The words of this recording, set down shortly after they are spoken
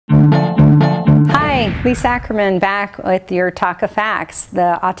Hi, Lisa Ackerman back with your TACA Facts,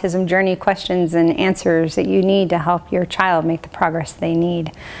 the autism journey questions and answers that you need to help your child make the progress they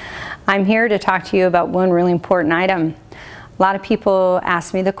need. I'm here to talk to you about one really important item. A lot of people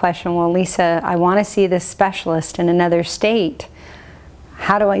ask me the question, well, Lisa, I want to see this specialist in another state.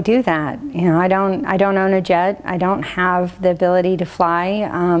 How do I do that? You know, I don't own a jet. I don't have the ability to fly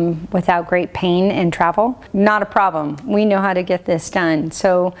without great pain and travel. Not a problem. We know how to get this done.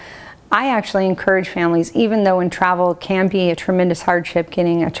 So I actually encourage families, even though when travel can be a tremendous hardship,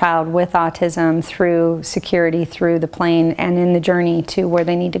 getting a child with autism through security, through the plane, and in the journey to where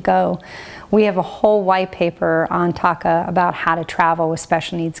they need to go. We have a whole white paper on TACA about how to travel with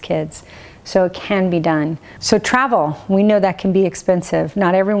special needs kids. So it can be done. So travel, we know that can be expensive.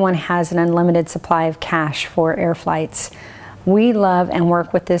 Not everyone has an unlimited supply of cash for air flights. We love and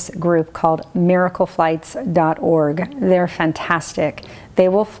work with this group called miracleflights.org. They're fantastic. They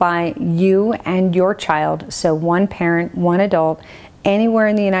will fly you and your child, so one parent, one adult, anywhere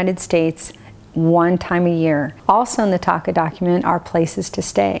in the United States, one time a year. Also in the TACA document are places to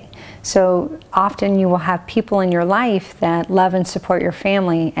stay. So often you will have people in your life that love and support your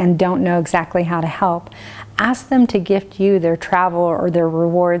family and don't know exactly how to help. Ask them to gift you their travel or their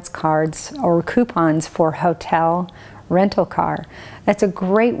rewards cards or coupons for hotel, rental car. That's a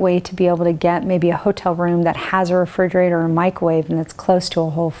great way to be able to get maybe a hotel room that has a refrigerator or a microwave and that's close to a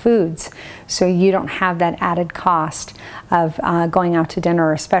Whole Foods, so you don't have that added cost of going out to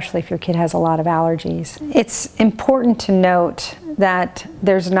dinner, especially if your kid has a lot of allergies. It's important to note that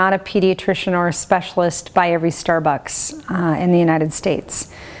there's not a pediatrician or a specialist by every Starbucks in the United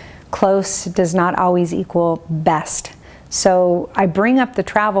States. Close does not always equal best. So I bring up the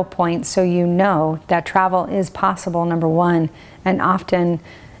travel point so you know that travel is possible, number one, and often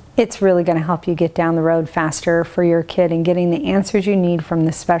it's really going to help you get down the road faster for your kid and getting the answers you need from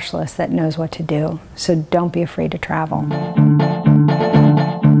the specialist that knows what to do. So don't be afraid to travel.